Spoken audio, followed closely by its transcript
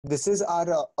this is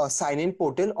our sign-in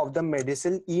portal of the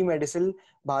Medicyl e-Medicyl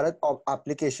Bharat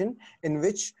application, in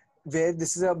which where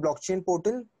this is a blockchain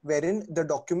portal wherein the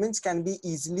documents can be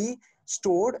easily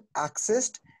stored,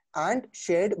 accessed, and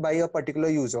shared by a particular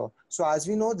user. So as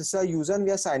we know, this is a user and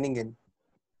we are signing in.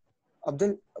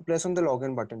 Abdul, press on the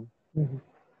login button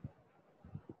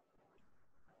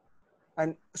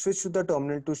and switch to the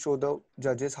terminal to show the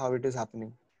judges how it is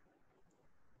happening.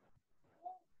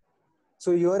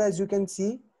 So here, as you can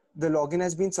see, the login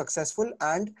has been successful,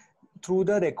 and through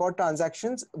the record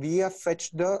transactions, we have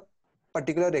fetched the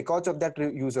particular records of that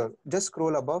user. Just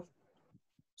scroll above,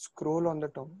 scroll on the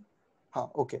term.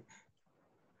 Okay.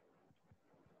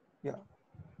 Yeah.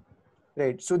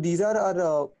 Right. So these are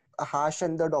our hash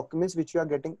and the documents which we are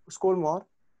getting. Scroll more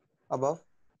above.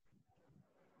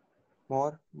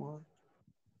 More.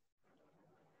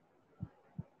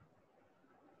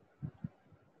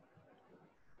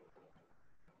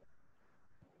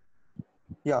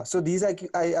 Yeah, so these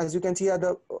as you can see are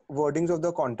the wordings of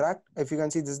the contract. If you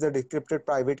can see, this is the decrypted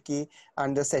private key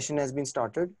and the session has been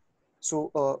started.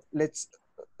 So let's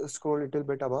scroll a little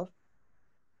bit above.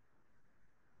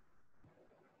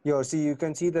 Here, see, you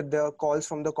can see that there are calls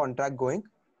from the contract going.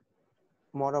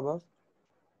 More above.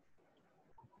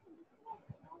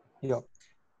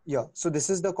 Yeah. So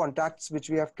this is the contracts which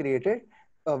we have created,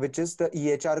 which is the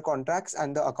EHR contracts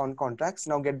and the account contracts.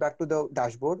 Now get back to the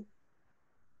dashboard.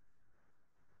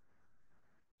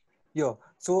 Yeah.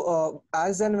 So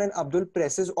as and when Abdul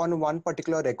presses on one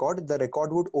particular record, the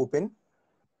record would open.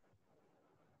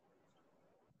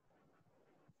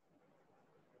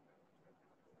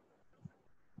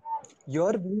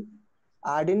 Here we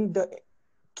add in the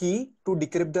key to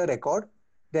decrypt the record.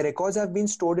 The records have been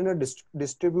stored in a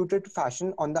distributed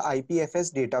fashion on the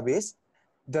IPFS database.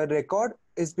 The record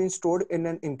is being stored in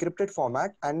an encrypted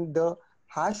format, and the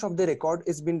hash of the record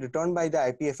is being returned by the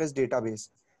IPFS database.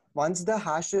 Once the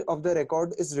hash of the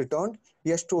record is returned,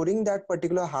 we are storing that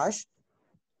particular hash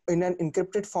in an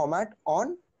encrypted format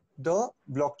on the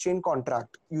blockchain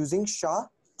contract using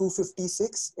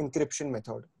SHA-256 encryption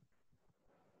method.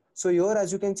 So here,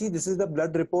 as you can see, this is the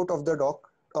blood report of the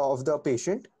of the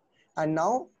patient, and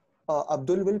now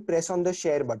Abdul will press on the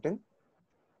share button.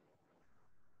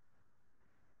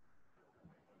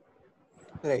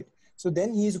 Right. So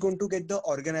then he is going to get the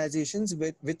organizations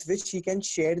with which he can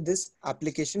share this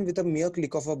application with a mere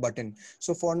click of a button.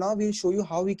 So for now, we'll show you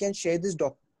how he can share this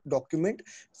document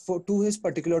to his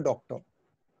particular doctor.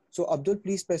 So Abdul,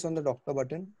 please press on the doctor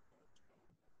button.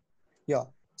 Yeah,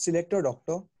 select your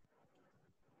doctor.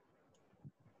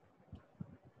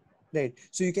 Right.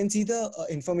 So you can see the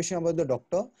information about the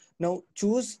doctor. Now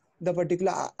choose the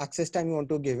particular access time you want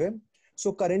to give him.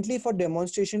 So currently, for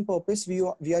demonstration purpose, we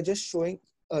are just showing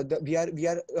we are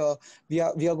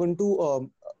going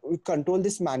to control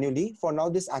this manually. For now,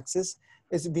 this access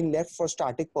is being left for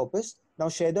static purpose. Now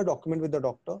share the document with the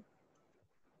doctor.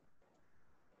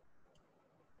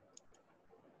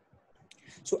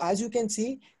 So as you can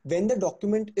see, when the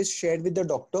document is shared with the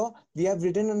doctor, we have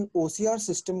written an OCR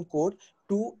system code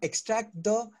to extract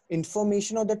the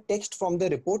information or the text from the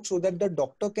report so that the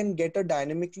doctor can get a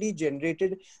dynamically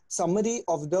generated summary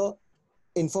of the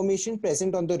information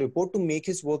present on the report to make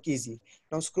his work easy.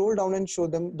 Now scroll down and show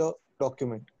them the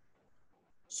document.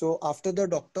 So after the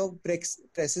doctor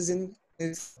presses in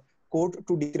his code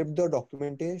to decrypt the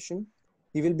documentation,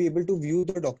 he will be able to view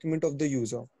the document of the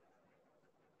user.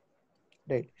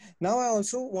 Right. Now I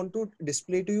also want to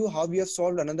display to you how we have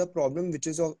solved another problem, which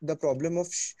is the problem of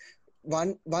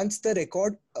once the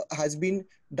record has been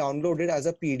downloaded as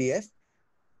a PDF,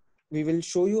 we will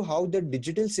show you how the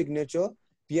digital signature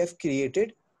we have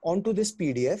created onto this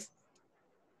PDF.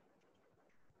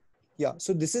 Yeah,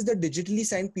 so this is the digitally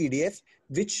signed PDF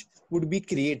which would be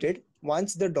created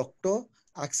once the doctor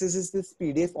accesses this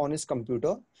PDF on his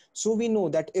computer. So we know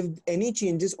that if any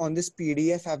changes on this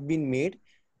PDF have been made,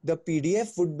 the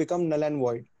PDF would become null and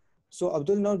void. So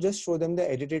Abdul, now just show them the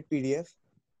edited PDF.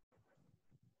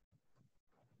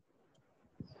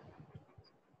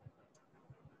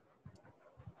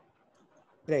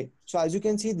 Right. So as you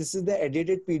can see, this is the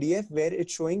edited PDF where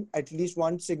it's showing at least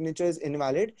one signature is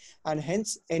invalid, and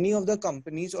hence any of the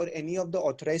companies or any of the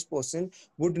authorized person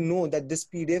would know that this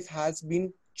PDF has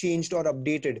been changed or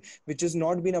updated, which has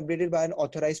not been updated by an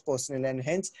authorized personnel, and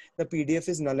hence the PDF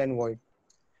is null and void.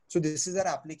 So this is our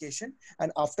application,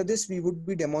 and after this we would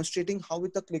be demonstrating how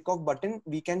with a click of button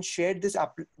we can share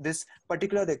this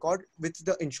particular record with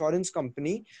the insurance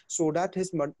company so that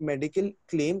his medical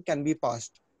claim can be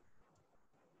passed.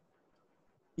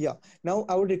 Yeah. Now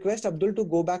I would request Abdul to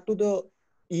go back to the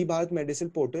eBharat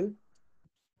Medicyl portal.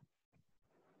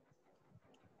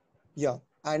 Yeah.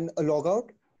 and log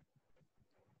out.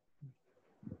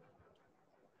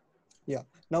 Yeah.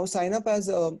 Now sign up as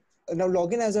a, now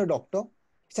log in as a doctor.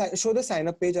 Show the sign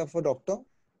up page of a doctor.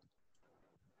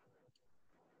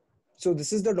 So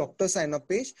this is the doctor sign up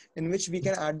page in which we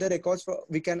can add the records for,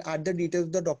 we can add the details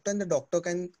of the doctor, and the doctor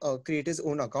can create his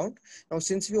own account. Now,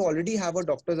 since we already have a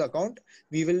doctor's account,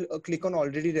 we will click on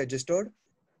already registered.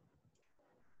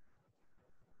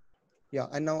 Yeah.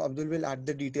 And now Abdul will add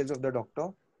the details of the doctor.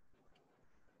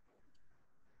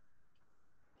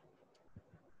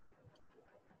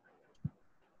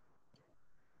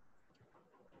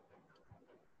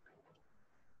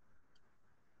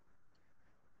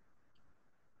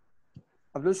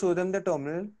 Abdul, show them the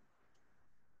terminal.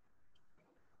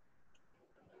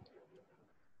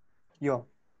 Yeah.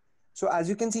 So as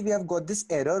you can see, we have got this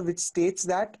error which states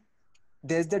that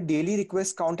there's the daily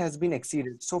request count has been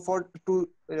exceeded. So for to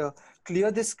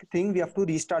clear this thing, we have to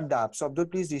restart the app. So Abdul,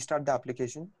 please restart the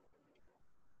application.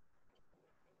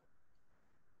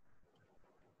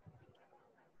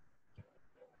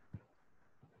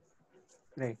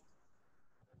 Right.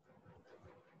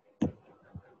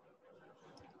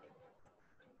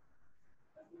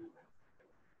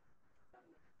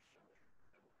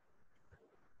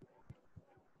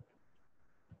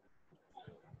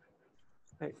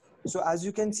 Right. So as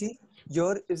you can see,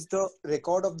 here is the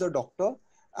record of the doctor,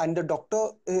 and the doctor,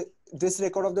 this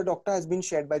record of the doctor has been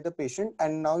shared by the patient,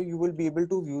 and now you will be able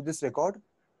to view this record.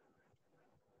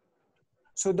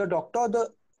 So the doctor, the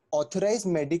authorized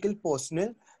medical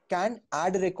personnel can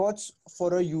add records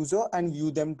for a user and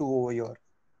view them to over here.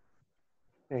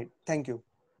 Right. Thank you.